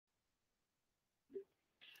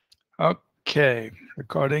Okay,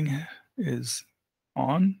 recording is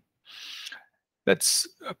on. Let's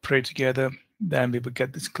pray together. Then we will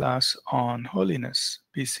get this class on Holiness,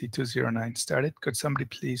 BC209 started. Could somebody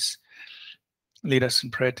please lead us in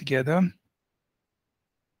prayer together?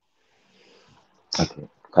 Okay.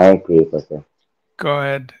 Can I pray, Pastor? Go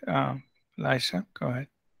ahead, Elisha. Go ahead.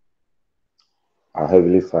 Our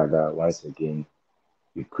Heavenly Father, once again,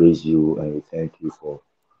 we praise you and we thank you for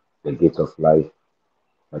the gift of life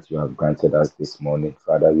that you have granted us this morning.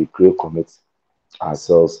 Father, we pray, commit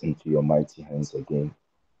ourselves into your mighty hands again.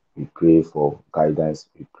 We pray for guidance.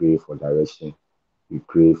 We pray for direction. We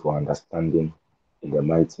pray for understanding in the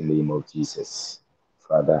mighty name of Jesus.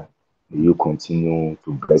 Father, may you continue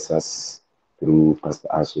to bless us through Pastor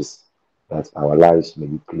Ashes, that our lives may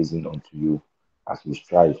be pleasing unto you as we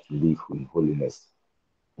strive to live in holiness.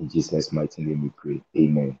 In Jesus' mighty name we pray.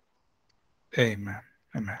 Amen. Amen.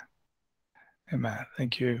 Amen. Amen.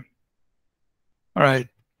 Thank you. All right,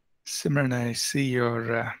 Simran, I see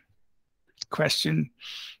your question.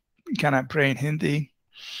 Can I pray in Hindi?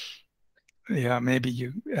 Yeah, maybe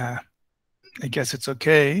you, I guess it's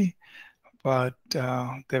okay, but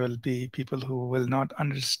there will be people who will not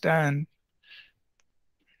understand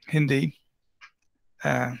Hindi.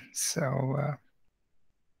 So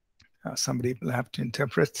somebody will have to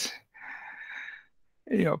interpret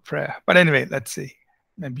your prayer. But anyway, let's see.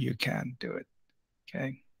 Maybe you can do it.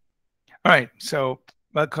 Okay. All right. So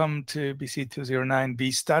welcome to BC209.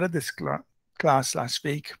 We started this class last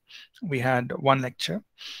week. We had one lecture.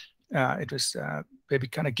 It was where we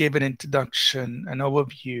kind of gave an introduction, an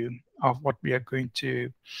overview of what we are going to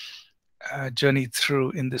journey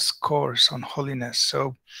through in this course on holiness.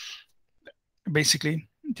 So basically,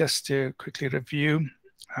 just to quickly review,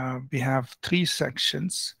 we have three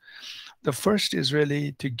sections. The first is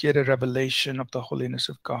really to get a revelation of the holiness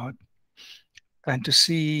of God and to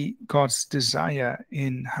see God's desire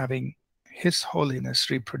in having his holiness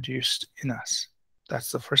reproduced in us.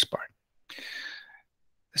 That's the first part.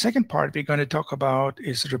 The second part we're going to talk about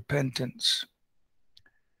is repentance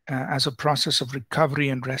as a process of recovery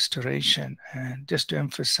and restoration. And just to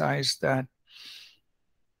emphasize that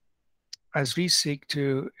as we seek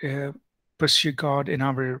to pursue God in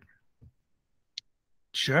our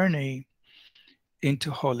journey into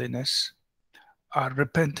holiness, our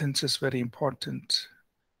repentance is very important.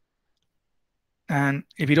 And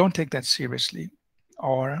if you don't take that seriously,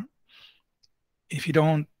 or if you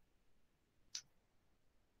don't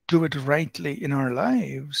do it rightly in our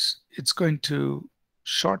lives, it's going to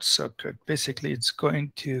short circuit. Basically, it's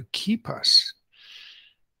going to keep us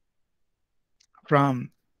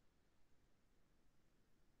from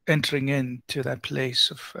entering into that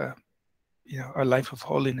place of a life of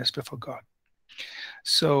holiness before God.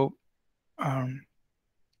 So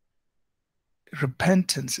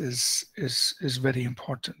repentance is very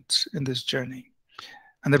important in this journey.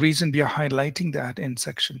 And the reason we are highlighting that in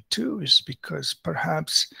section 2 is because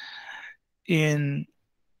perhaps in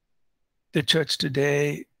the church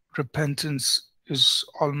today, repentance is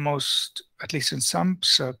almost, at least in some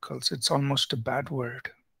circles, it's almost a bad word.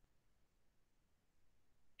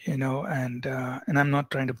 And I'm not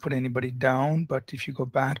trying to put anybody down, but if you go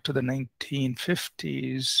back to the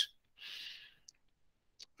 1950s,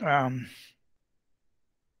 there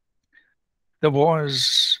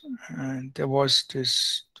was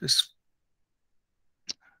this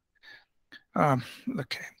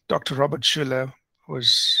Dr. Robert Schuller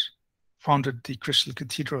founded the Crystal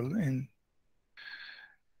Cathedral in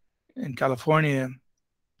California,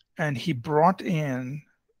 and he brought in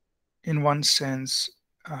one sense,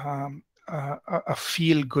 a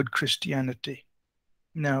feel-good Christianity.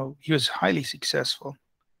 Now, he was highly successful.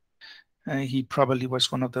 He probably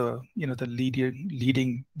was one of the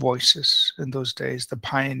leading voices in those days, the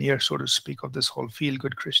pioneer, so to speak, of this whole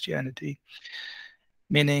feel-good Christianity.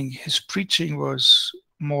 Meaning his preaching was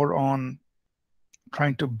more on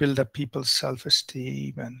trying to build up people's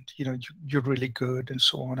self-esteem and, you're really good and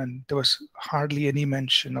so on. And there was hardly any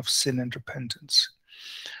mention of sin and repentance.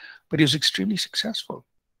 But he was extremely successful.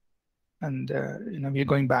 And, we're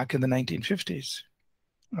going back in the 1950s.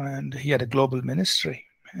 And he had a global ministry.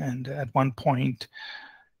 And at one point,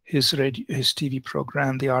 his TV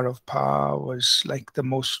program, The Hour of Power, was like the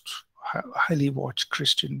most highly watched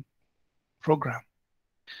Christian program,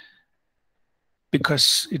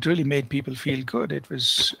 because it really made people feel good. It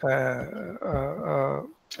was, a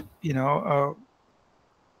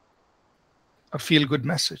feel-good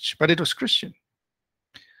message, but it was Christian.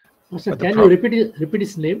 Sir, can you repeat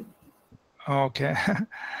his name? Okay.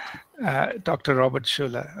 Dr. Robert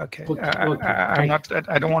Schuller. Okay. I'm not.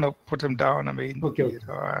 I don't want to put him down. I mean,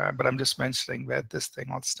 but I'm just mentioning where this thing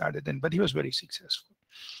all started in. But he was very successful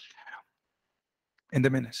in the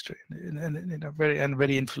ministry, and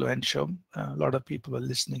very influential. A lot of people were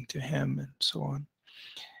listening to him, and so on.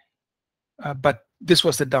 But this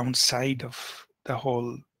was the downside of the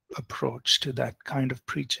whole approach to that kind of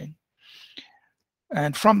preaching.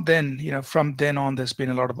 And from then, from then on, there's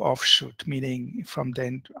been a lot of offshoot, meaning from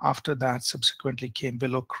then, after that, subsequently came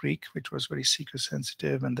Willow Creek, which was very seeker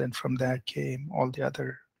sensitive. And then from there came all the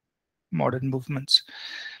other modern movements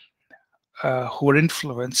who were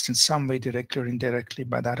influenced in some way, directly or indirectly,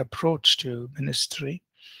 by that approach to ministry,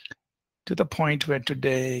 to the point where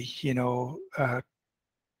today,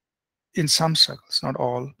 in some circles, not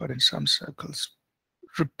all, but in some circles,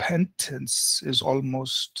 repentance is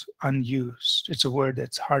almost unused. It's a word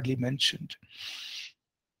that's hardly mentioned.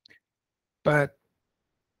 But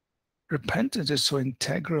repentance is so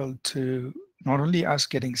integral to not only us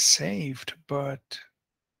getting saved, but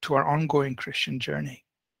to our ongoing Christian journey.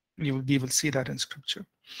 We will see that in Scripture.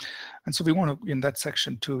 And so we want to, in that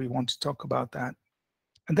section 2, we want to talk about that.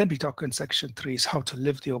 And then we talk in section 3 is how to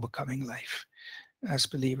live the overcoming life as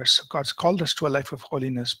believers. So God's called us to a life of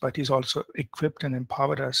holiness, but he's also equipped and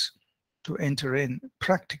empowered us to enter in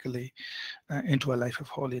practically into a life of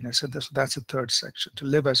holiness. And that's the third section, to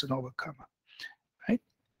live as an overcomer, right?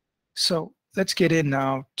 So let's get in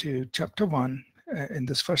now to chapter 1 in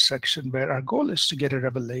this first section, where our goal is to get a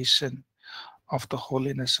revelation of the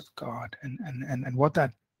holiness of God and what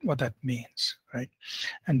that means, right?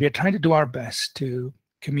 And we're trying to do our best to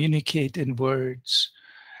communicate in words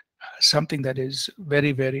something that is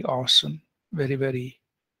very, very awesome, very, very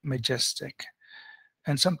majestic,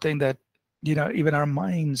 and something that, even our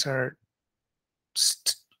minds are,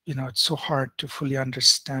 it's so hard to fully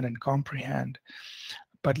understand and comprehend.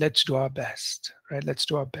 But let's do our best, right? Let's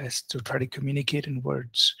do our best to try to communicate in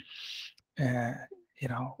words, an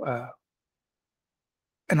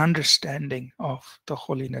understanding of the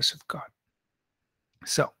holiness of God.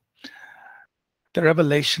 So, the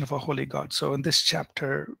revelation of a holy God. So in this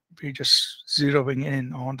chapter, we're just zeroing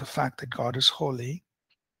in on the fact that God is holy.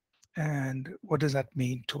 And what does that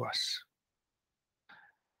mean to us?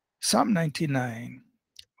 Psalm 99,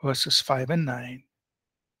 verses 5 and 9,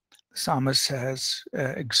 the psalmist says,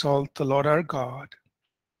 exalt the Lord our God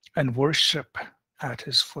and worship at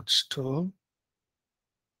his footstool.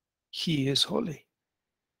 He is holy.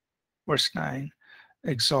 Verse 9,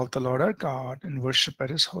 exalt the Lord our God and worship at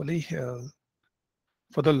his holy hill,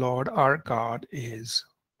 for the Lord our God is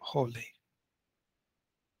holy.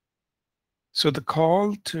 So the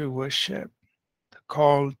call to worship, the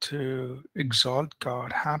call to exalt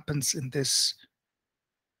God happens in this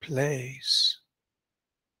place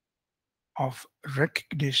of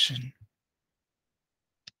recognition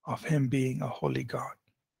of him being a holy God.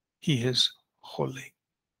 He is holy.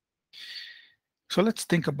 So let's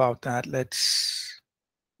think about that. Let's,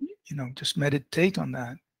 just meditate on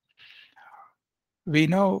that. We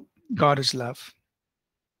know God is love.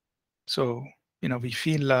 So, we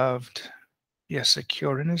feel loved. We are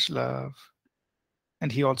secure in his love.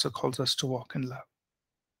 And he also calls us to walk in love.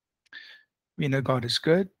 We know God is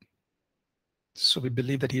good. So we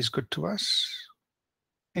believe that he's good to us.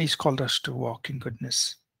 And he's called us to walk in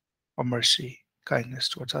goodness or mercy, kindness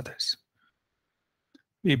towards others.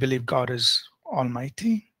 We believe God is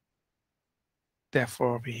almighty.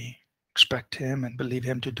 Therefore, we expect him and believe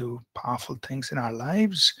him to do powerful things in our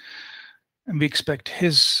lives. And we expect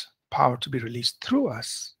his power to be released through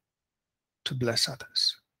us to bless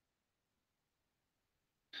others.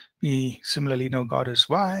 We similarly know God is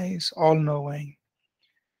wise, all-knowing.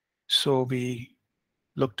 So we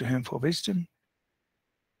look to him for wisdom.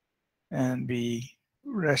 And we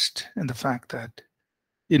rest in the fact that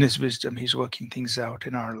in his wisdom, he's working things out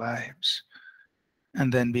in our lives.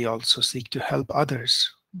 And then we also seek to help others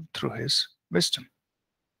through his wisdom.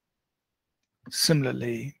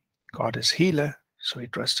 Similarly, God is healer, so we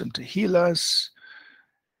trust him to heal us.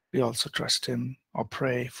 We also trust him or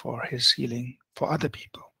pray for his healing for other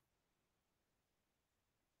people.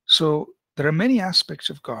 So there are many aspects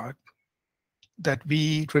of God that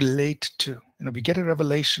we relate to. We get a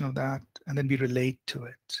revelation of that, and then we relate to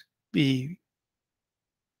it. We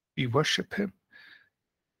worship him.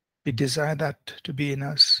 We desire that to be in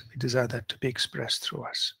us. We desire that to be expressed through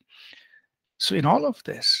us. So in all of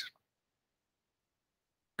this,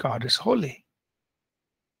 God is holy.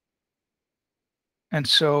 And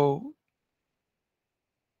so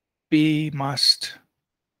we must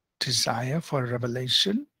desire for a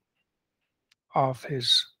revelation of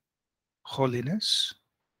his holiness.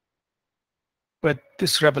 But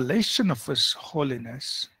this revelation of his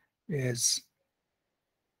holiness is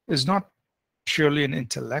not purely an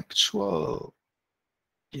intellectual,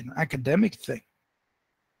 academic thing.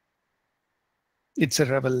 It's a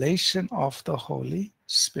revelation of the Holy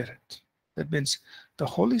Spirit. That means the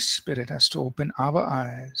Holy Spirit has to open our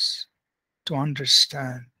eyes to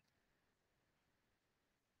understand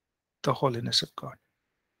the holiness of God.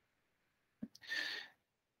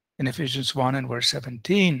 In Ephesians 1 and verse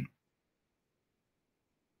 17,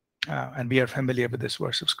 and we are familiar with this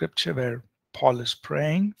verse of scripture where Paul is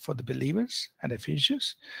praying for the believers at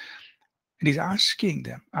Ephesians, and he's asking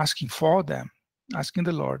for them, asking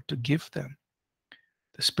the Lord to give them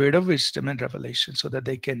the spirit of wisdom and revelation so that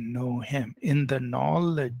they can know him in the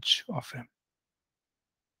knowledge of him.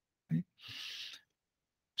 Right?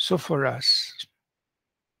 So for us,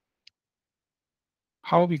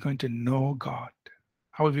 how are we going to know God?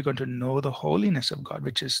 How are we going to know the holiness of God,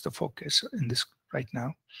 which is the focus in this right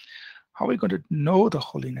now? How are we going to know the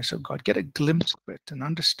holiness of God, get a glimpse of it, an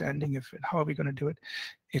understanding of it? How are we going to do it?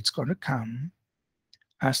 It's going to come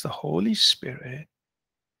as the Holy Spirit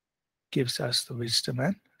gives us the wisdom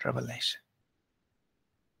and revelation.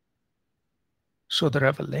 So the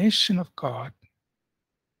revelation of God,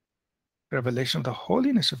 revelation of the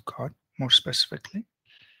holiness of God, more specifically,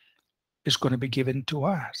 is going to be given to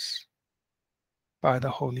us by the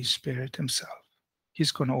Holy Spirit himself.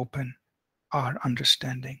 He's going to open our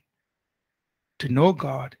understanding to know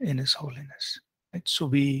God in his holiness. Right? So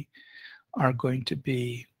we are going to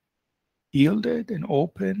be yielded and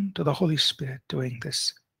open to the Holy Spirit doing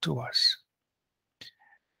this to us.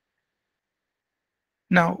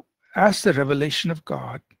 Now, as the revelation of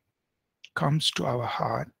God comes to our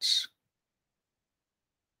hearts,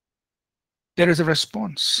 there is a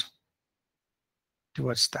response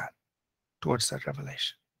towards that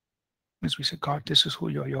revelation. As we say, God, this is who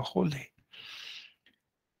you are, you're holy.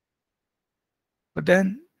 But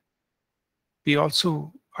then we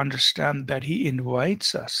also understand that he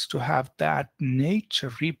invites us to have that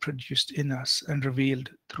nature reproduced in us and revealed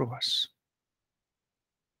through us.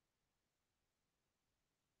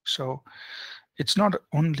 So it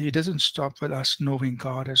doesn't stop with us knowing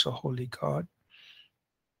God as a holy God.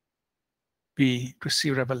 We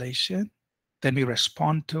receive revelation, then we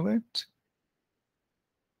respond to it,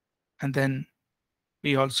 and then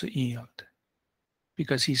we also yield,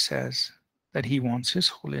 because he says that he wants his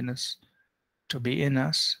holiness to be in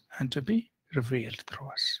us and to be revealed through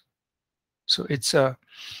us. So it's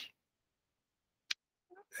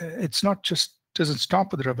not just, doesn't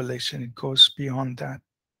stop with revelation, it goes beyond that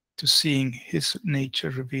to seeing his nature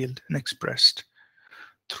revealed and expressed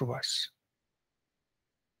through us.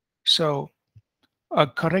 So a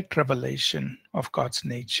correct revelation of God's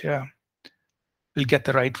nature will get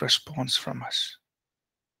the right response from us,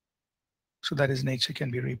 so that his nature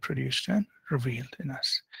can be reproduced and revealed in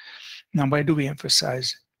us. Now, why do we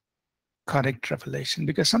emphasize correct revelation?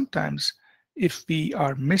 Because sometimes if we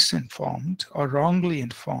are misinformed or wrongly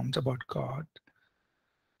informed about God,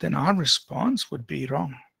 then our response would be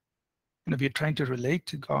wrong. And if we're trying to relate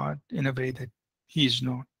to God in a way that he is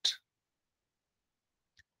not,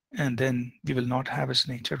 and then we will not have his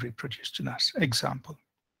nature reproduced in us. Example,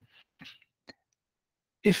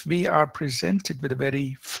 if we are presented with a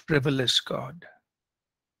very frivolous God,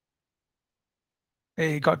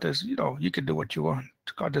 hey, God does, you can do what you want.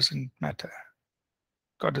 God doesn't matter.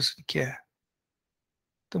 God doesn't care.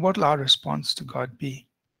 Then what will our response to God be?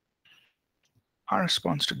 Our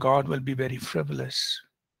response to God will be very frivolous.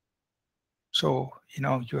 So,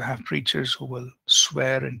 you have preachers who will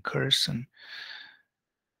swear and curse and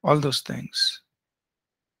all those things.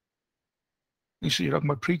 You say you're talking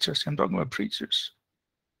about preachers. I'm talking about preachers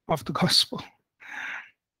of the gospel.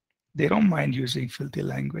 They don't mind using filthy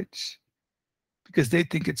language because they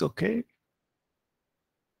think it's okay.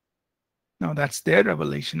 Now, that's their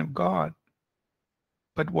revelation of God.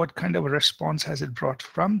 But what kind of a response has it brought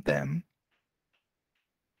from them?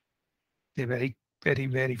 They're very, very,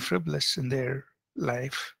 very frivolous in their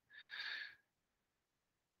life.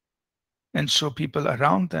 And so people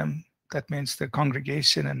around them, that means the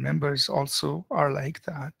congregation and members also are like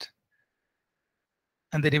that.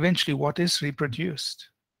 And then eventually what is reproduced?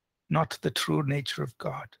 Not the true nature of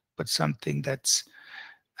God, but something that's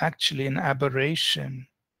actually an aberration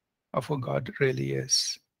of who God really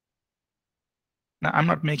is. Now, I'm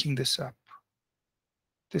not making this up.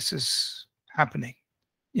 This is happening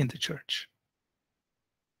in the church.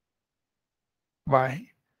 Why?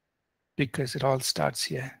 Because it all starts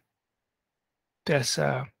here. There's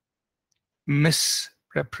a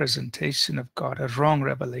misrepresentation of God, a wrong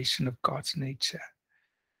revelation of God's nature.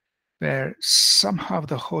 where somehow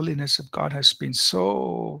the holiness of God has been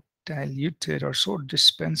so diluted or so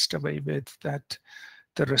dispensed away with that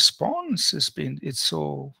the response it's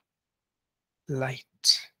so light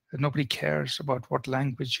that nobody cares about what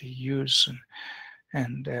language you use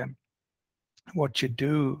and what you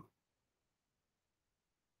do.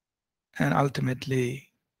 And ultimately,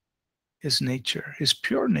 his nature, his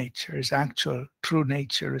pure nature, his actual true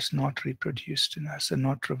nature is not reproduced in us and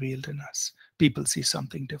not revealed in us. People see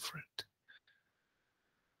something different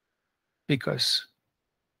because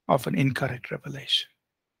of an incorrect revelation.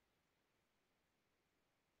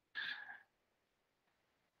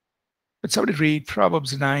 Would somebody read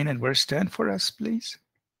Proverbs 9 and verse 10 for us, please?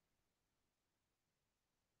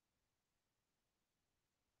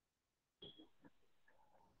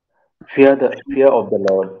 Fear of the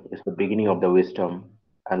Lord is the beginning of the wisdom,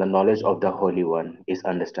 and the knowledge of the Holy One is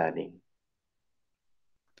understanding.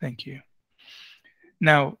 Thank you.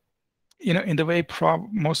 Now, in the way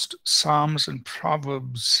most Psalms and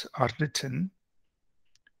Proverbs are written,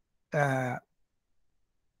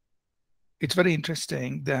 it's very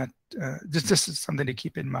interesting that this is something to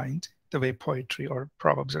keep in mind, the way poetry or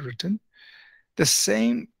Proverbs are written. The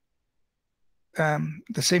same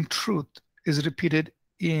truth is repeated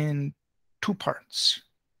in two parts,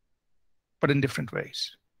 but in different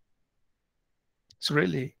ways. So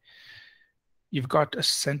really, you've got a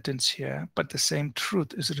sentence here, but the same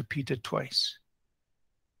truth is repeated twice.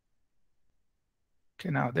 Okay,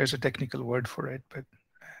 now there's a technical word for it, but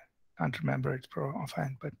I can't remember it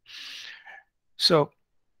offhand. But so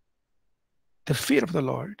the fear of the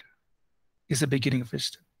Lord is the beginning of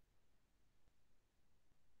wisdom.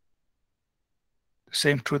 The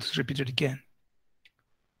same truth is repeated again.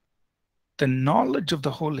 The knowledge of the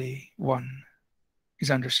Holy One is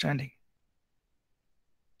understanding.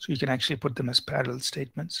 So you can actually put them as parallel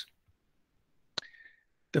statements.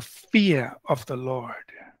 The fear of the Lord.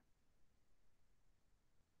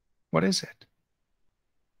 What is it?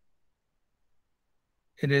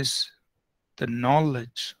 It is the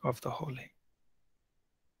knowledge of the Holy.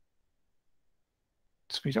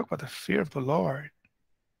 So we talk about the fear of the Lord.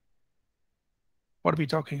 What are we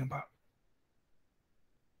talking about?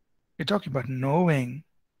 We're talking about knowing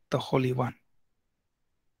the Holy One.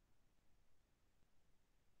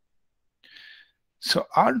 So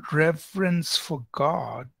our reverence for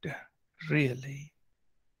God really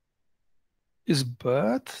is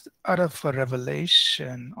birthed out of a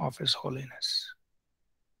revelation of His holiness.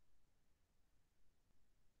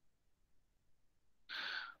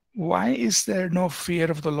 Why is there no fear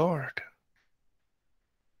of the Lord?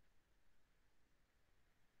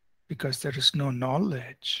 Because there is no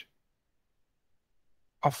knowledge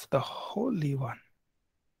of the Holy One.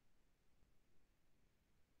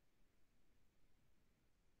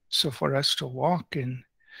 So for us to walk in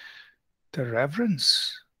the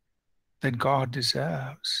reverence that God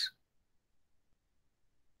deserves,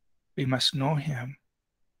 we must know Him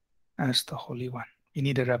as the Holy One. We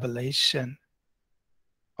need a revelation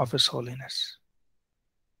of His holiness.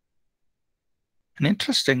 And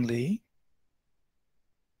interestingly,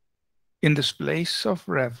 in this place of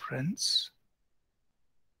reverence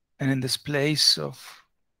and in this place of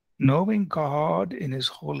knowing God in His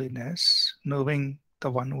holiness, knowing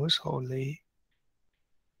the One who is holy,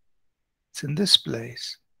 it's in this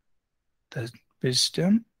place that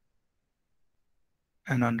wisdom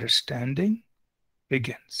and understanding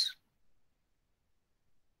begins.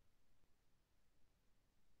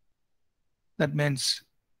 That means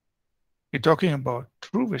you're talking about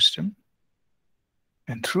true wisdom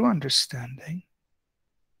and true understanding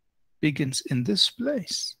begins in this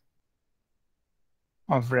place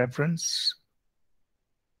of reverence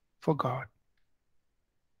for God,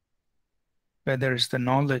 where there is the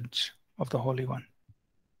knowledge of the Holy One.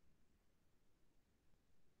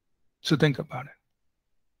 So think about it.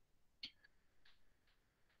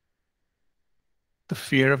 The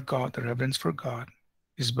fear of God, the reverence for God,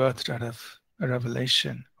 is birthed out of a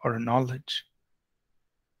revelation or a knowledge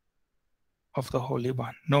of the Holy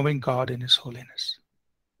One, knowing God in His holiness.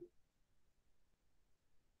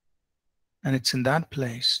 And it's in that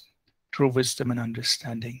place true wisdom and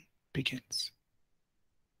understanding begins.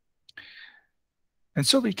 And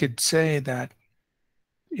so we could say that,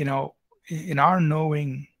 in our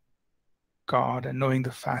knowing God and knowing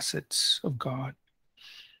the facets of God,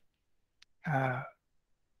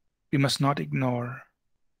 we must not ignore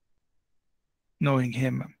knowing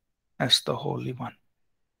Him as the Holy One.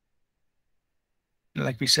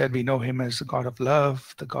 Like we said, we know Him as the God of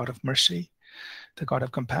love, the God of mercy, the God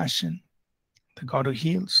of compassion, the God who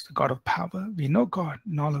heals, the God of power. We know God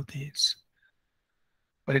in all of these.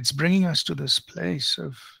 But it's bringing us to this place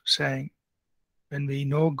of saying, when we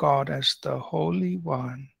know God as the Holy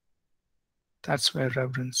One, that's where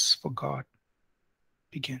reverence for God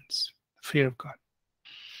begins, fear of God.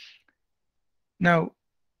 Now,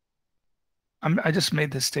 I just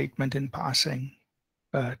made this statement in passing,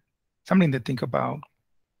 but something to think about,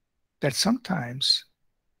 that sometimes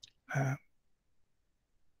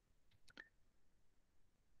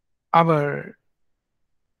our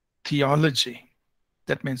theology,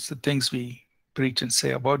 that means the things we preach and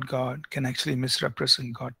say about God, can actually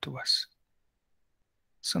misrepresent God to us.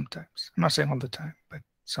 Sometimes. I'm not saying all the time, but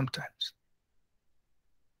sometimes.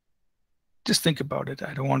 Just think about it.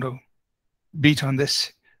 I don't want to beat on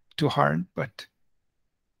this too hard, but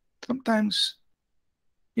sometimes,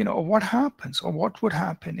 what happens, or what would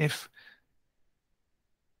happen if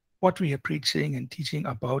what we are preaching and teaching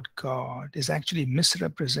about God is actually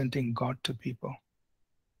misrepresenting God to people?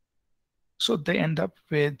 So they end up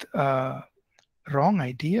with a wrong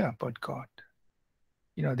idea about God.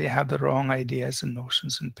 They have the wrong ideas and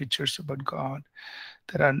notions and pictures about God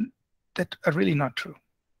that are really not true.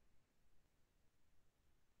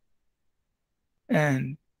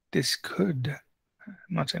 And this could, I'm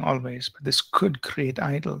not saying always, but this could create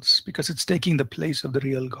idols, because it's taking the place of the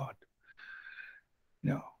real God.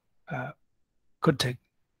 Could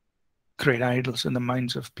create idols in the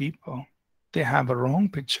minds of people. They have a wrong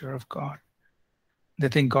picture of God. They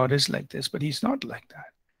think God is like this, but he's not like that.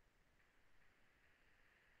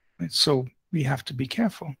 And so we have to be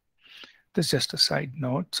careful. This is just a side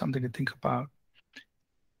note, something to think about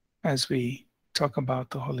as we talk about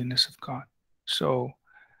the holiness of God. So,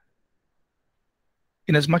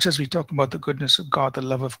 in as much as we talk about the goodness of God, the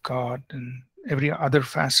love of God, and every other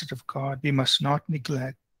facet of God, we must not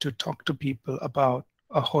neglect to talk to people about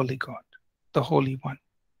a holy God, the Holy One.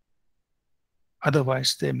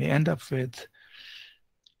 Otherwise, they may end up with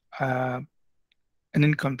an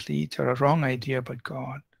incomplete or a wrong idea about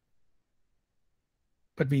God.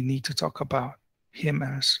 But we need to talk about him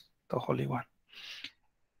as the Holy One.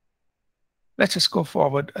 Let's just go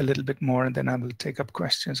forward a little bit more, and then I will take up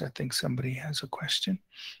questions. I think somebody has a question.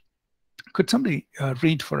 Could somebody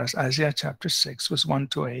read for us Isaiah chapter 6, verse 1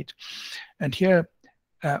 to 8? And here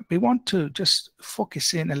we want to just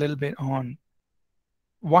focus in a little bit on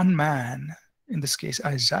one man, in this case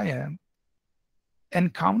Isaiah,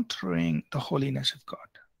 encountering the holiness of God.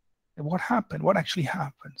 And what happened? What actually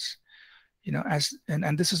happens?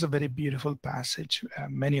 And this is a very beautiful passage.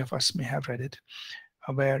 Many of us may have read it,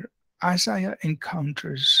 where Isaiah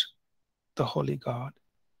encounters the holy God.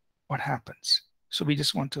 What happens? So we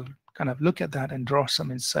just want to kind of look at that and draw some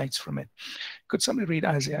insights from it. Could somebody read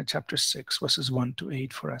Isaiah chapter 6, verses 1 to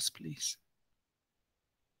 8 for us, please?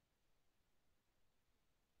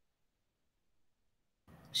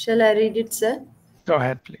 Shall I read it, sir? Go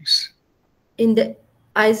ahead, please. In the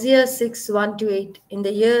Isaiah 6, 1 to 8, in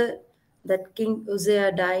the year that King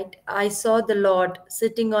Uzziah died, I saw the Lord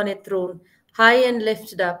sitting on a throne, high and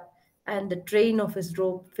lifted up, and the train of his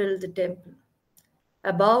robe filled the temple.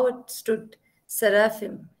 Above it stood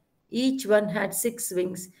seraphim. Each one had 6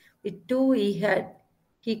 wings. With 2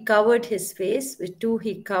 he covered his face, with 2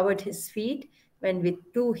 he covered his feet, and with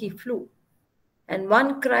 2 he flew. And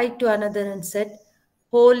one cried to another and said,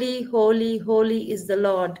 Holy, holy, holy is the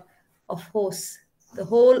Lord of hosts. The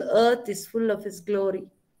whole earth is full of his glory.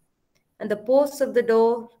 And the post of the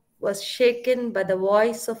door was shaken by the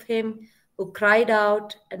voice of him who cried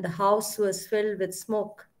out, and the house was filled with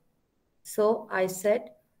smoke. So I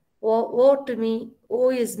said, woe to me, woe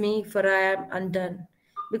is me, for I am undone,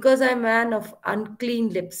 because I am a man of unclean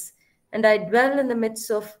lips, and I dwell in the midst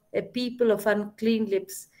of a people of unclean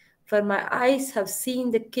lips, for my eyes have seen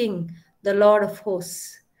the King, the Lord of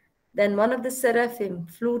hosts. Then one of the seraphim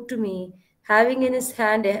flew to me, having in his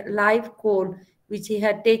hand a live coal which he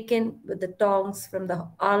had taken with the tongs from the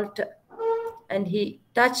altar. And he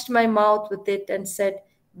touched my mouth with it and said,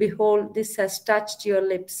 Behold, this has touched your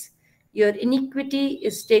lips. Your iniquity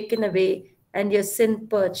is taken away, and your sin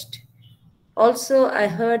purged. Also I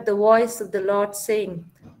heard the voice of the Lord saying,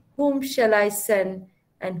 Whom shall I send,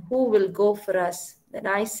 and who will go for us? Then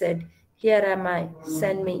I said, Here am I,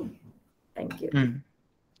 send me. Thank you.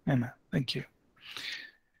 Amen. Thank you.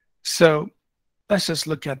 So let's just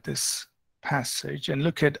look at this passage and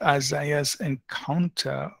look at Isaiah's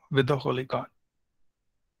encounter with the Holy God.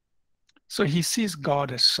 So he sees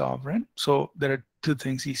God as sovereign. So there are 2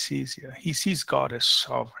 things he sees here. He sees God as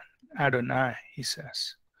sovereign, Adonai, he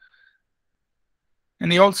says.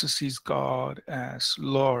 And he also sees God as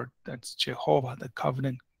Lord, that's Jehovah, the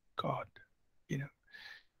covenant God.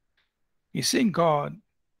 He's seeing God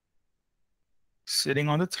sitting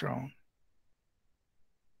on the throne,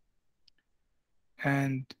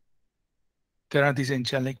 And there are these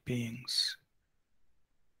angelic beings.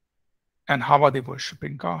 And how are they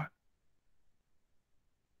worshiping God?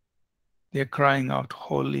 They're crying out,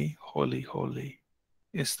 "Holy, holy, holy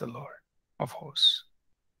is the Lord of hosts."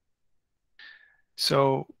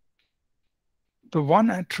 So the one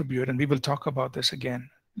attribute, and we will talk about this again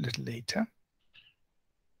a little later,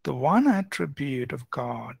 the one attribute of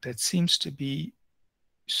God that seems to be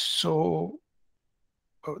so,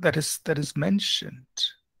 that is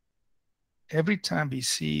mentioned every time we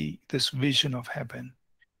see this vision of heaven,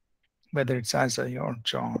 whether it's Isaiah or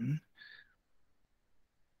John,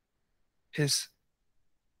 is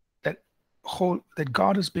that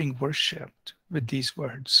God is being worshipped with these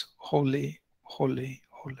words, "Holy, holy,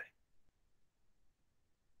 holy."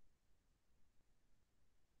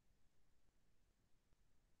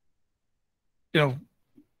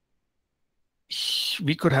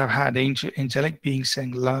 We could have had angelic beings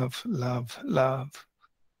saying, "Love, love, love,"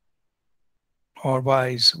 or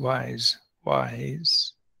 "Wise, wise,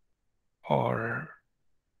 wise," or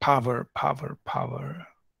 "Power, power, power,"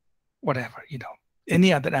 whatever,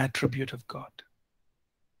 any other attribute of God.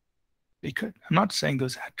 We could. I'm not saying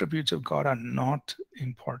those attributes of God are not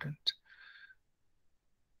important,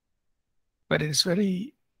 but it is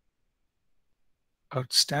very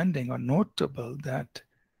outstanding or notable that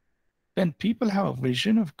when people have a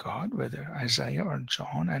vision of God, whether Isaiah or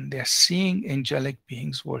John, and they're seeing angelic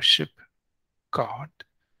beings worship God,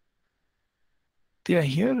 they are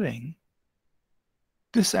hearing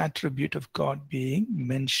this attribute of God being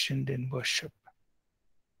mentioned in worship.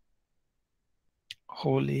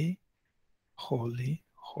 Holy, holy,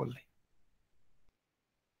 holy.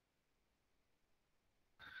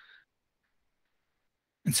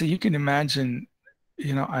 And so you can imagine,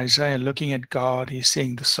 Isaiah looking at God, he's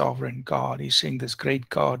seeing the sovereign God, he's seeing this great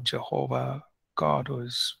God, Jehovah, God who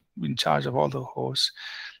is in charge of all the hosts.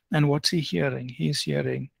 And what's he hearing? He's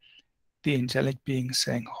hearing the angelic beings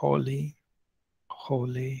saying, "Holy,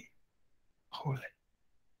 holy, holy."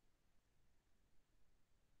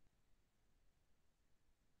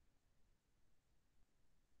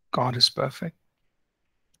 God is perfect.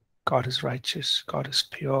 God is righteous. God is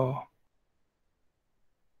pure.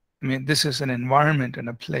 I mean, this is an environment and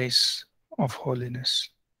a place of holiness.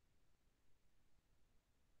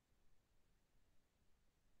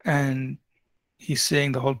 And he's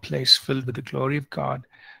seeing the whole place filled with the glory of God.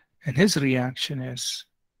 And his reaction is,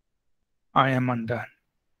 "I am undone."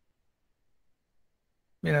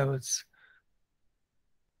 It's,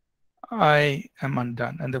 "I am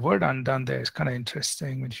undone." And the word "undone" there is kind of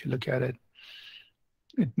interesting when you look at it.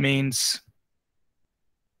 It means,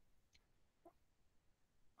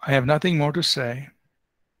 I have nothing more to say,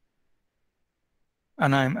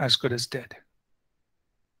 and I'm as good as dead.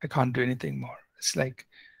 I can't do anything more. It's like,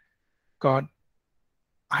 God,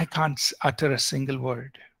 I can't utter a single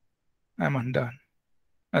word. I'm undone.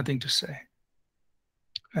 Nothing to say.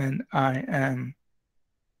 And I am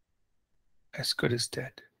as good as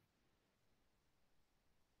dead.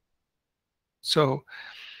 So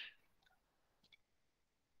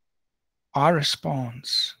our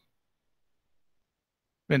response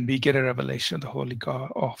when we get a revelation of the holy God,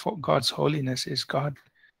 or for God's holiness, is, "God,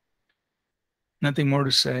 nothing more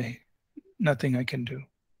to say, nothing I can do.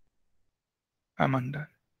 I'm undone."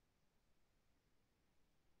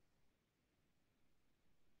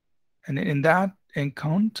 And in that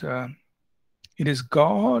encounter, it is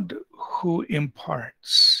God who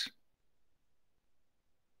imparts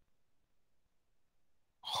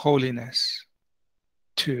holiness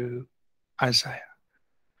to Isaiah.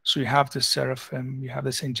 So you have the seraphim, you have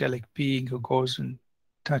this angelic being who goes and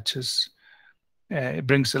touches, it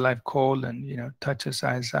brings the live coal and touches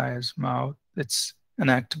Isaiah's mouth. It's an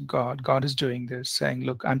act of God. God is doing this, saying,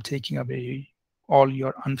 "Look, I'm taking away all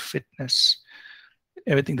your unfitness,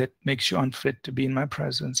 everything that makes you unfit to be in my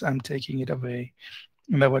presence. I'm taking it away.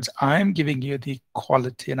 In other words, I'm giving you the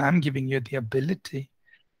quality and I'm giving you the ability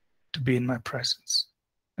to be in my presence."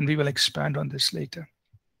 And we will expand on this later.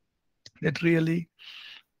 That really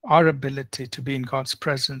our ability to be in God's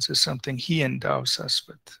presence is something He endows us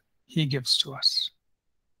with. He gives to us.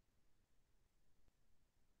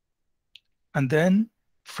 And then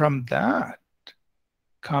from that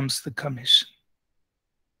comes the commission,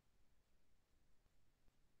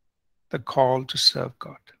 the call to serve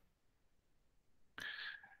God,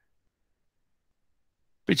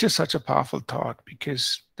 which is such a powerful thought,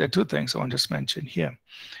 because there are two things I want to just mention here.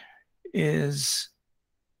 Is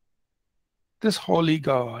this holy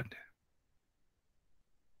God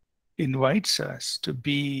invites us to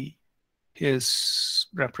be His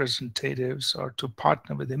representatives or to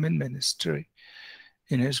partner with Him in ministry,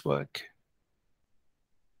 in His work.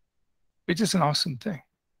 which is an awesome thing,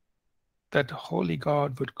 that holy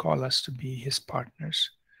God would call us to be his partners.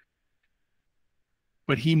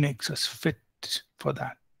 But he makes us fit for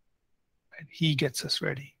that. Right? He gets us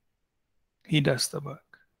ready. He does the work.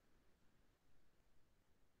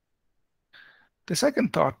 The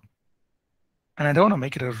second thought, and I don't want to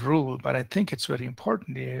make it a rule, but I think it's very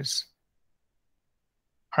important, is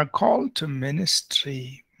our call to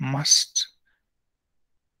ministry must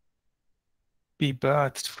be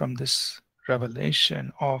birthed from this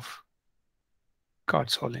revelation of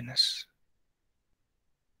God's holiness.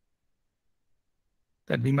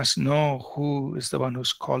 That we must know who is the one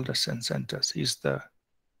who's called us and sent us. He's the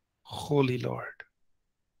Holy Lord.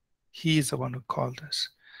 He is the one who called us,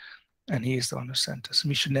 and he is the one who sent us.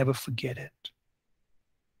 We should never forget it.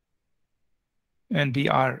 And we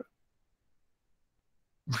are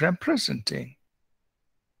representing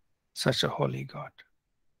such a holy God.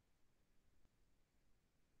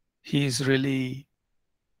 He's really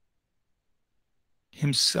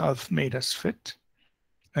himself made us fit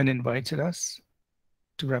and invited us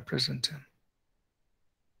to represent him.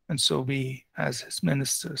 And so we, as his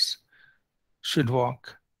ministers, should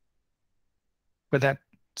walk with that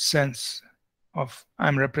sense of,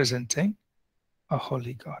 I'm representing a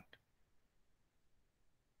holy God.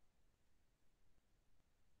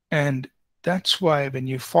 And that's why when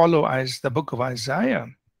you follow the book of Isaiah,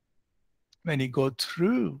 when you go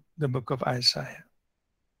through the book of Isaiah,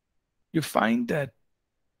 you find that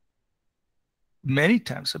many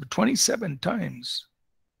times, about 27 times,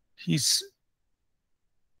 he's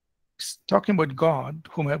talking about God,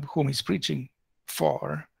 whom he's preaching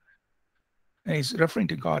for, and he's referring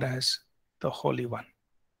to God as the Holy One.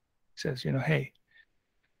 He says, hey,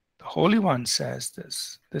 the Holy One says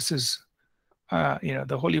this. This is,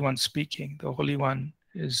 the Holy One speaking. The Holy One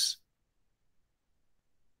is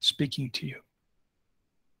speaking to you.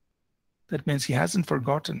 That means he hasn't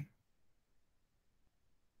forgotten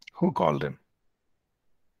who called him.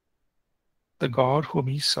 The God whom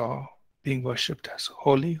he saw being worshipped as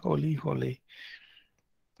holy, holy, holy.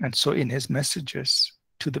 And so in his messages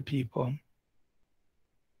to the people,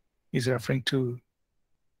 he's referring to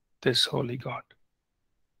this holy God.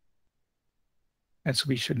 And so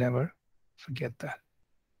we should never forget that.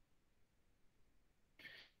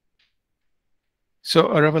 So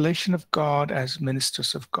a revelation of God as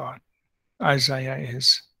ministers of God. Isaiah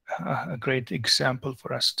is a great example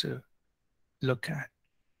for us to look at.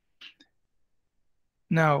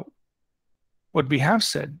 Now, what we have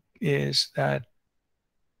said is that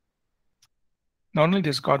not only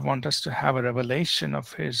does God want us to have a revelation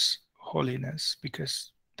of his holiness,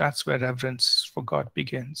 because that's where reverence for God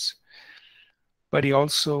begins, but he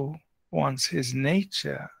also wants his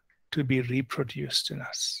nature to be reproduced in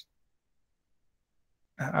us.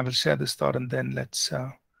 I will share this thought and then let's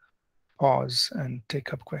pause and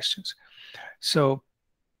take up questions. So,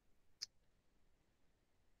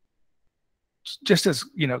 just as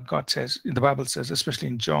God says, the Bible says, especially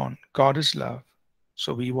in John, God is love,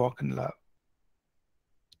 so we walk in love.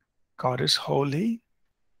 God is holy,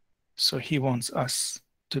 so he wants us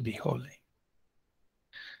to be holy.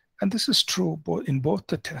 And this is true in both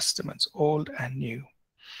the Testaments, Old and New.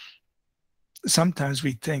 Sometimes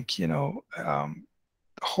we think,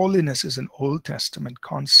 holiness is an Old Testament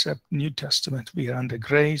concept. New Testament, we are under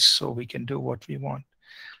grace, so we can do what we want.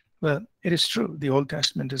 Well, it is true. The Old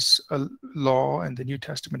Testament is a law and the New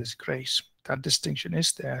Testament is grace. That distinction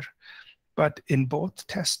is there. But in both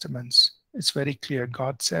Testaments, it's very clear.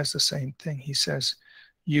 God says the same thing. He says,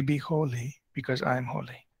 you be holy because I am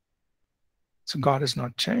holy. So God has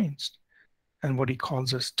not changed. And what he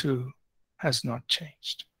calls us to has not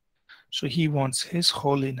changed. So he wants his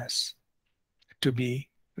holiness to be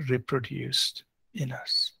reproduced in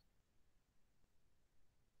us.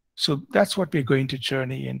 So that's what we're going to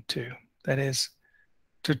journey into. That is,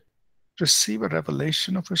 to receive a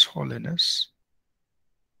revelation of his holiness,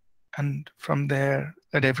 and from there,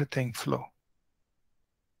 let everything flow.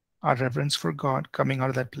 Our reverence for God coming out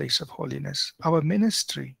of that place of holiness. Our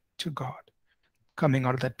ministry to God coming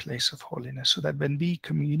out of that place of holiness. So that when we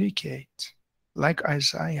communicate, like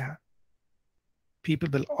Isaiah, people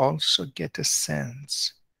will also get a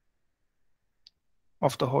sense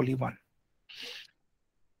of the Holy One.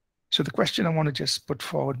 So the question I want to just put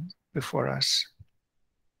forward before us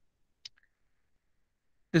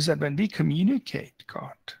is that when we communicate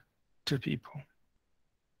God to people,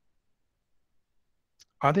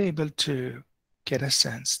 are they able to get a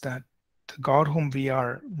sense that the God whom we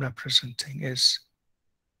are representing is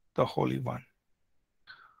the Holy One?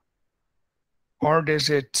 Or does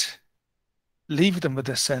it leave them with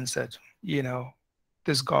a sense that,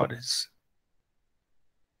 this God is,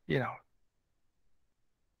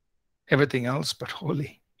 everything else but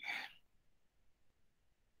holy.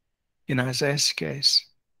 In Isaiah's case,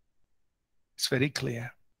 it's very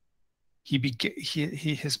clear.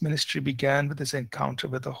 His ministry began with his encounter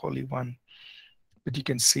with the Holy One. But you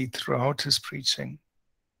can see throughout his preaching,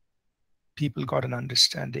 people got an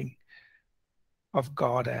understanding of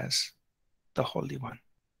God as the Holy One.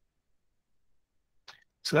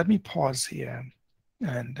 So let me pause here,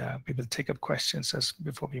 and we will take up questions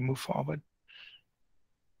before we move forward.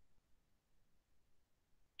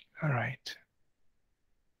 All right.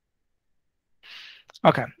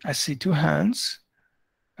 Okay, I see two hands.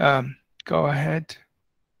 Go ahead,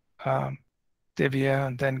 Divya,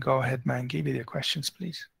 and then go ahead, Mangi, with your questions,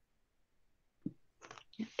 please.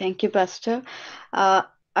 Thank you, Pastor. I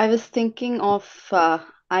was thinking of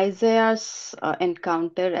Isaiah's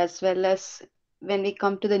encounter, as well as when we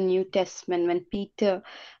come to the New Testament, when Peter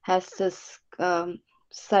has this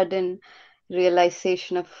sudden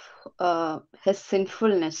realization of his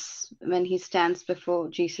sinfulness when he stands before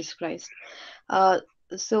Jesus Christ.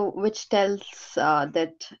 So, which tells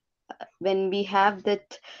that when we have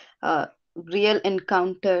that real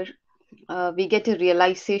encounter, we get a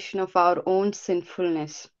realization of our own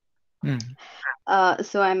sinfulness.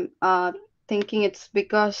 So I'm thinking it's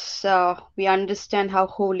because we understand how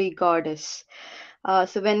holy God is.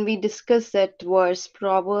 So when we discuss that verse,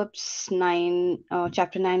 Proverbs 9,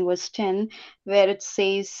 chapter 9, verse 10, where it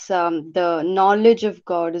says the knowledge of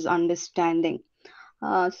God is understanding.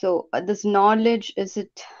 So this knowledge, is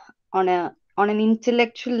it on an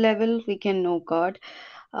intellectual level we can know God,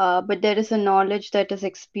 but there is a knowledge that is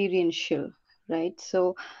experiential, right?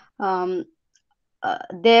 So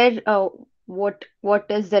there what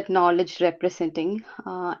is that knowledge representing,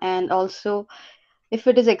 and also if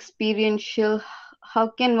it is experiential, how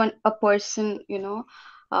can a person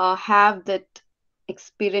have that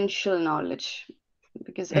experiential knowledge?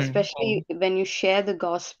 Because especially when you share the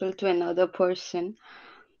gospel to another person,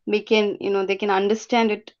 they can they can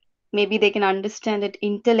understand it, maybe they can understand it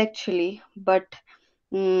intellectually, but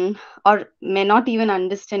or may not even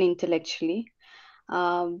understand intellectually,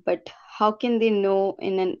 but how can they know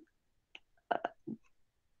in an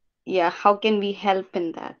yeah, how can we help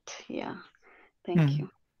in that? Yeah, thank you.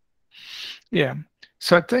 Yeah,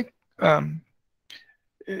 so I think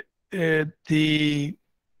the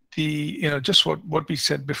just what we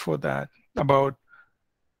said before that about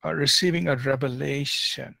receiving a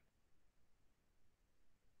revelation.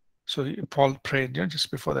 So Paul prayed,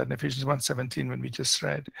 just before that in Ephesians 1:17, when we just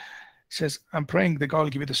read, he says, I'm praying that God will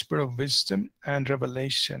give you the spirit of wisdom and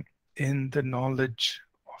revelation in the knowledge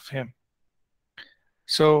of him.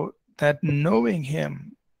 So that knowing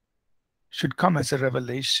him should come as a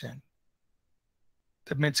revelation.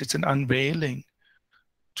 That means it's an unveiling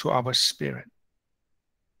to our spirit.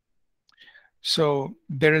 So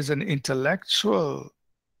there is an intellectual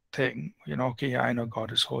thing, okay, I know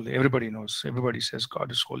God is holy. Everybody knows, everybody says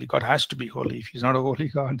God is holy. God has to be holy. If he's not a holy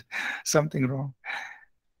God, something wrong.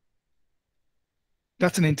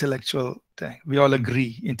 That's an intellectual thing. We all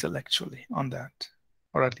agree intellectually on that,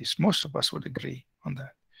 or at least most of us would agree on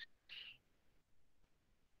that.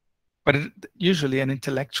 But usually an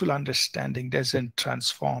intellectual understanding doesn't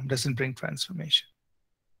bring transformation.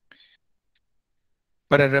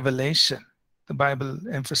 But a revelation, the Bible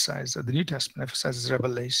emphasizes, or the New Testament emphasizes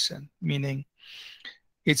revelation, meaning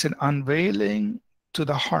it's an unveiling to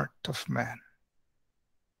the heart of man.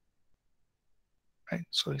 Right?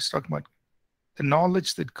 So he's talking about the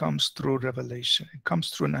knowledge that comes through revelation. It comes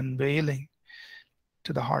through an unveiling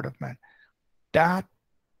to the heart of man. That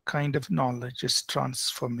kind of knowledge is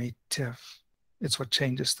transformative. It's what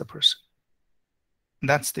changes the person. And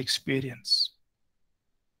that's the experience.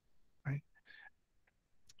 Right?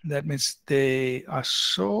 That means they are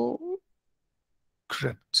so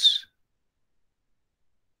gripped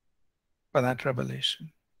by that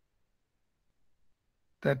revelation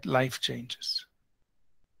that life changes.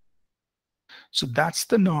 So that's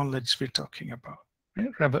the knowledge we're talking about.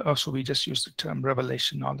 Right? Also, we just use the term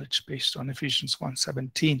revelation knowledge based on Ephesians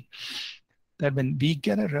 1:17. That when we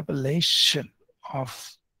get a revelation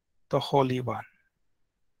of the Holy One,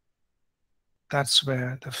 that's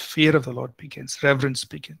where the fear of the Lord begins, reverence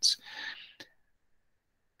begins.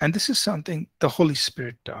 And this is something the Holy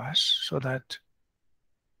Spirit does, so that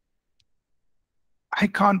I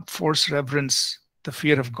can't force reverence, the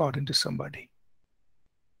fear of God, into somebody.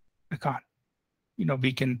 I can't.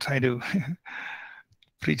 We can try to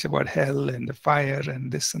preach about hell and the fire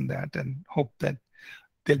and this and that and hope that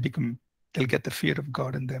they'll get the fear of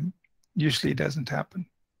God in them. Usually it doesn't happen.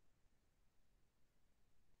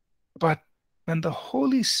 But when the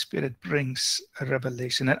Holy Spirit brings a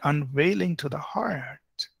revelation, an unveiling to the heart,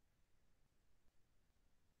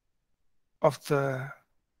 of the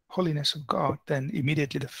holiness of God, then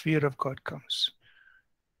immediately the fear of God comes.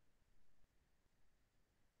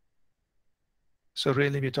 So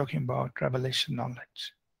really we're talking about revelation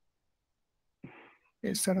knowledge.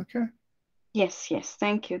 Is that okay? Yes, yes.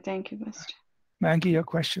 Thank you, Pastor. Maggie, your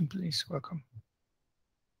question, please. Welcome.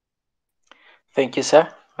 Thank you,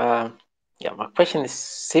 sir. Yeah, my question is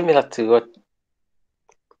similar to what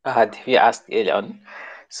Divya asked earlier on.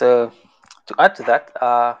 So, to add to that,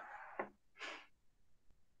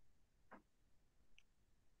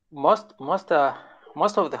 most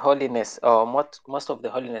of the holiness, or most of the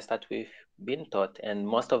holiness that we've been taught, and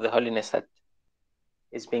most of the holiness that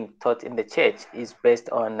is being taught in the church is based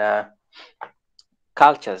on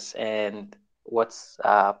cultures and what's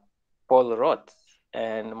Paul wrote.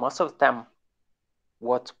 And most of the time,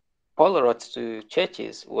 what Paul wrote to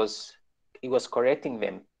churches was he was correcting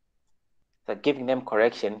them, so giving them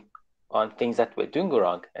correction on things that were doing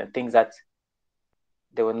wrong and things that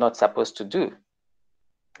they were not supposed to do.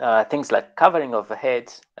 Things like covering of the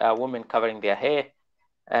heads, women covering their hair.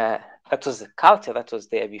 That was a culture that was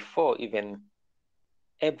there before even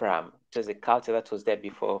Abraham. It was a culture that was there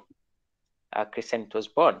before Christianity was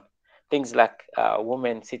born. Things like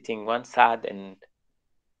women sitting one side and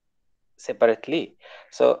separately.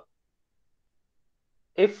 So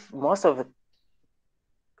if most of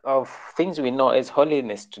things we know as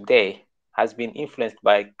holiness today has been influenced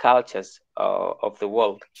by cultures of the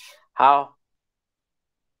world,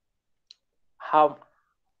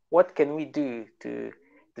 what can we do to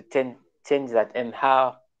change that? And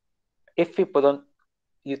how, if people don't,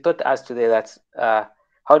 you taught us today that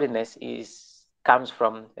holiness comes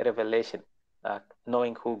from revelation,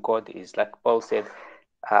 knowing who God is, like Paul said,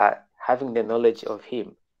 having the knowledge of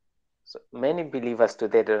Him. So many believers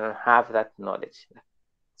today don't have that knowledge.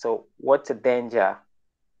 So what's the danger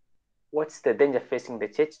facing the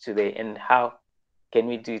church today, and how can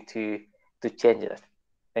we do to change that?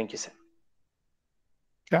 Thank you, sir.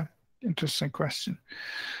 Yeah, interesting question.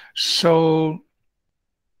 So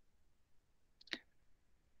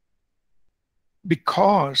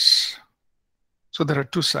there are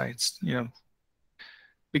two sides,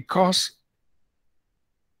 because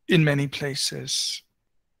in many places,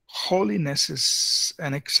 holiness is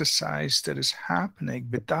an exercise that is happening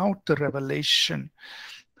without the revelation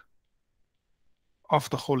of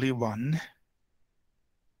the Holy One.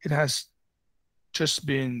 It has just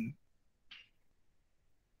been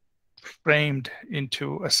framed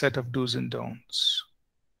into a set of do's and don'ts,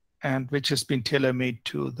 and which has been tailor-made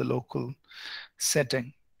to the local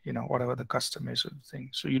setting, whatever the custom is of the thing.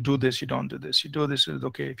 So you do this, you don't do this. You do this, it's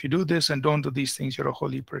okay. If you do this and don't do these things, you're a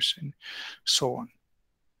holy person, so on.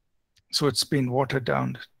 So it's been watered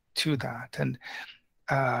down to that. And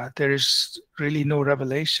there is really no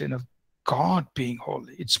revelation of God being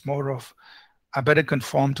holy. It's more of, I better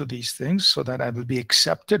conform to these things so that I will be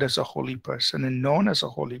accepted as a holy person and known as a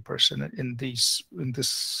holy person in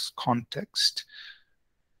this context.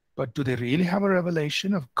 But do they really have a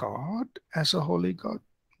revelation of God as a holy God?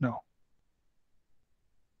 No.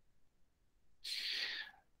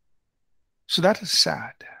 So that is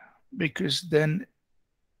sad, because then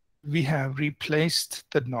we have replaced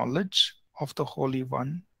the knowledge of the Holy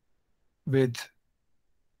One with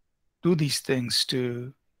do these things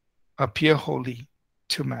to appear holy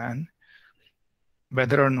to man,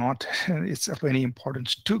 whether or not it's of any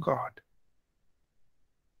importance to God.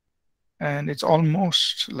 And it's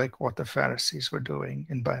almost like what the Pharisees were doing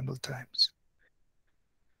in Bible times.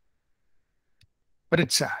 But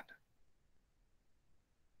it's sad.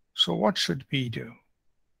 So what should we do?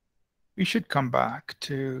 We should come back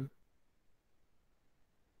to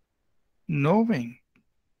knowing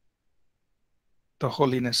the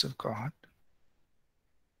holiness of God,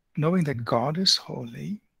 knowing that God is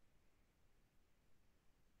holy,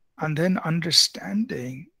 and then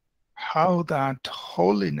understanding how that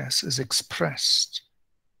holiness is expressed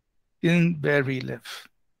in where we live.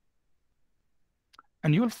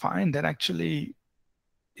 And you'll find that actually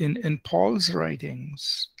in Paul's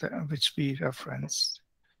writings, which we referenced,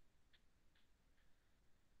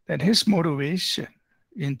 that his motivation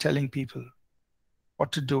in telling people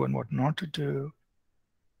what to do and what not to do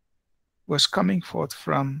was coming forth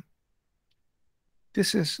from,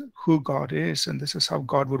 this is who God is, and this is how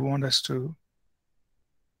God would want us to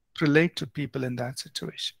relate to people in that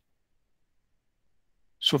situation.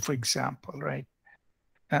 So for example, right,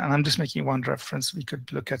 and I'm just making one reference, we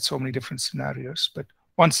could look at so many different scenarios, but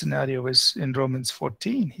one scenario is in Romans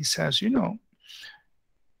 14. He says,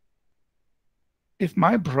 if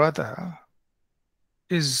my brother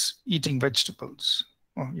is eating vegetables,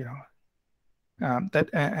 or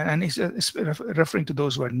And he's referring to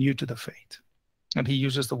those who are new to the faith. And he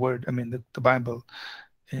uses the word, I mean, the Bible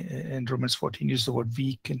in Romans 14 uses the word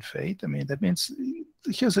weak in faith. I mean, that means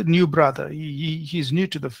here's a new brother. He's new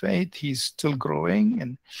to the faith. He's still growing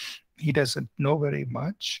and he doesn't know very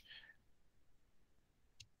much.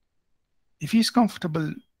 If he's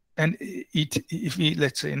comfortable and if he,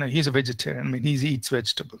 let's say, he's a vegetarian, I mean, he eats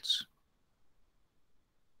vegetables,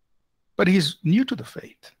 but he's new to the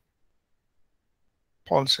faith.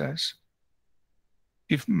 Paul says,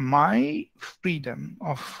 if my freedom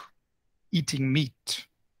of eating meat,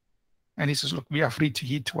 and he says, look, we are free to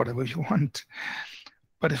eat whatever you want,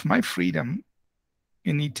 but if my freedom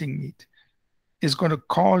in eating meat is going to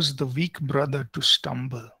cause the weak brother to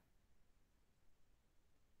stumble,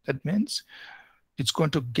 that means it's going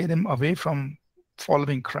to get him away from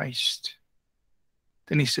following Christ.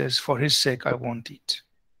 Then he says, for his sake, I won't eat.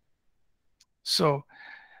 So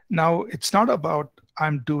now it's not about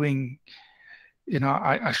I'm doing,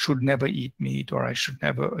 I should never eat meat or I should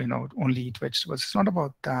never, only eat vegetables. It's not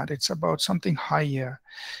about that. It's about something higher.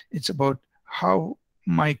 It's about how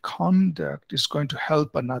my conduct is going to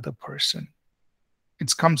help another person.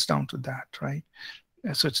 It comes down to that, right?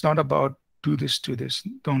 So it's not about do this,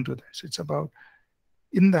 don't do this. It's about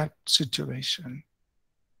in that situation,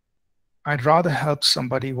 I'd rather help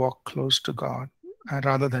somebody walk close to God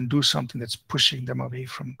rather than do something that's pushing them away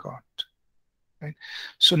from God, right?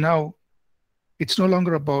 So now it's no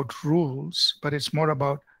longer about rules, but it's more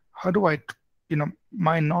about how do I,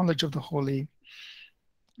 my knowledge of the holy,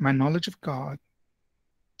 my knowledge of God,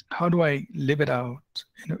 how do I live it out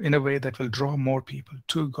in a way that will draw more people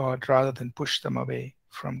to God rather than push them away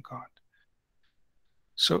from God?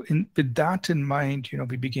 So with that in mind,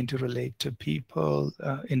 we begin to relate to people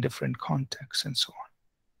in different contexts and so on.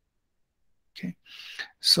 Okay,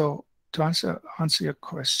 so to answer your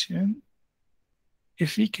question,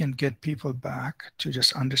 if we can get people back to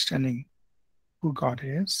just understanding who God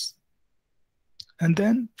is, and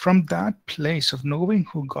then from that place of knowing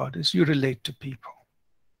who God is, you relate to people,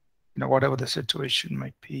 whatever the situation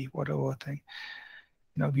might be, whatever thing,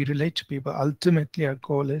 we relate to people. Ultimately, our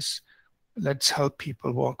goal is let's help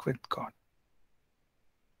people walk with God.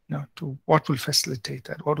 To what will facilitate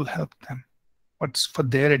that? What will help them? What's for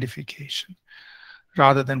their edification,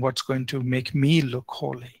 rather than what's going to make me look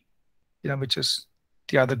holy, which is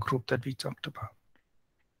the other group that we talked about.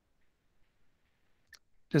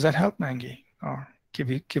 Does that help, Mangi, or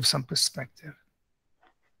give some perspective?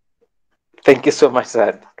 Thank you so much,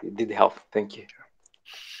 Sad. It did help. Thank you.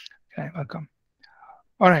 Okay, welcome.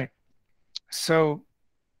 All right. So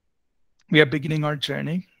we are beginning our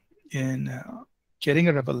journey in getting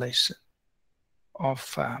a revelation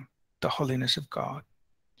of the holiness of God.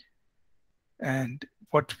 And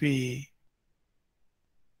what we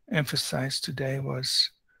emphasized today was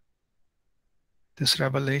this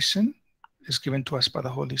revelation is given to us by the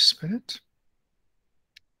Holy Spirit.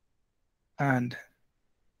 And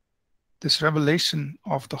this revelation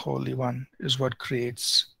of the Holy One is what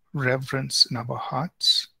creates reverence in our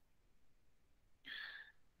hearts.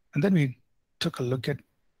 And then we took a look at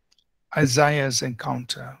Isaiah's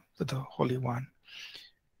encounter with the Holy One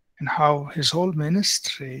and how his whole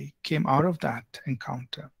ministry came out of that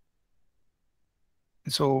encounter.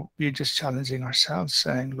 And so we're just challenging ourselves,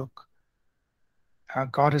 saying, look,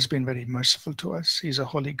 God has been very merciful to us. He's a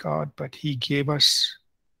holy God, but he gave us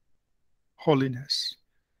holiness,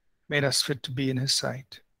 made us fit to be in his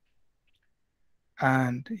sight.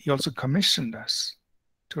 And he also commissioned us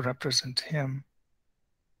to represent him.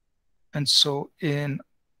 And so in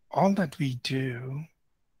all that we do,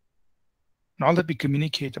 and all that we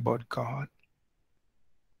communicate about God,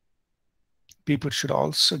 people should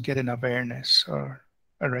also get an awareness or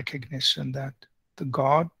a recognition that the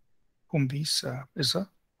God whom we serve is a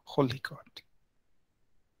holy God.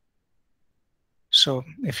 So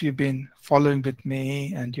if you've been following with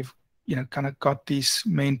me and you've kind of got these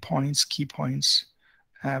main points, key points,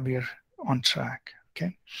 we're on track.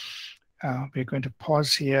 Okay, we're going to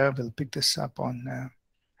pause here. We'll pick this up on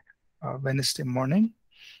Wednesday morning.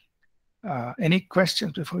 Any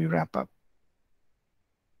questions before we wrap up?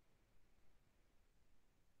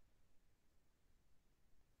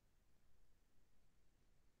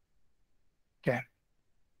 Okay,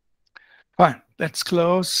 fine. Let's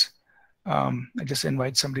close. I just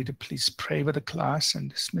invite somebody to please pray with the class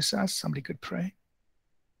and dismiss us. Somebody could pray.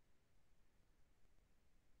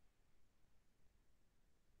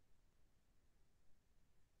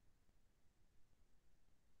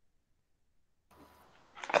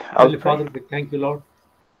 Heavenly Father, we thank you, Lord.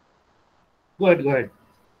 Go ahead.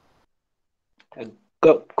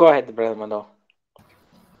 Go ahead, Brother Mano.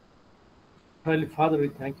 Heavenly Father, we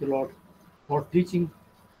thank you, Lord, for teaching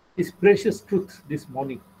this precious truth this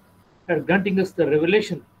morning and granting us the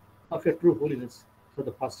revelation of your true holiness for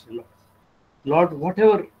the pastor, Lord. Lord,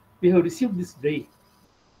 whatever we have received this day,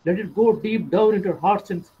 let it go deep down into our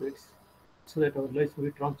hearts and spirits so that our lives will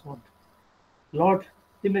be transformed. Lord,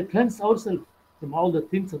 we may cleanse ourselves from all the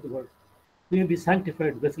things of the world. We may be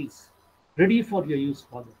sanctified vessels, ready for your use,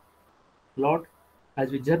 Father. Lord,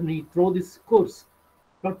 as we journey through this course,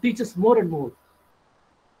 Lord, teach us more and more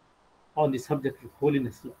on the subject of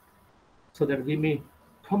holiness, Lord, so that we may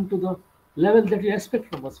come to the level that you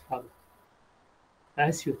expect from us, Father,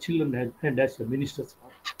 as your children and as your ministers,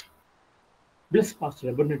 Father. Bless Pastor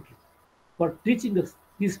abundantly for teaching us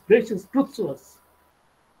these precious truths to us.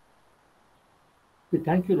 We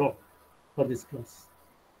thank you, Lord, for this class.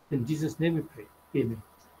 In Jesus' name we pray. Amen.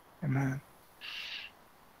 Amen.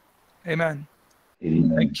 Amen.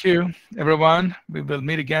 Amen. Thank you, everyone. We will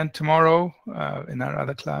meet again tomorrow in our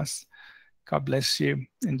other class. God bless you.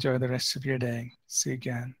 Enjoy the rest of your day. See you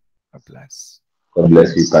again. God bless. God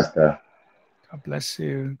bless you, Pastor. God bless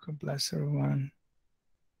you. God bless everyone.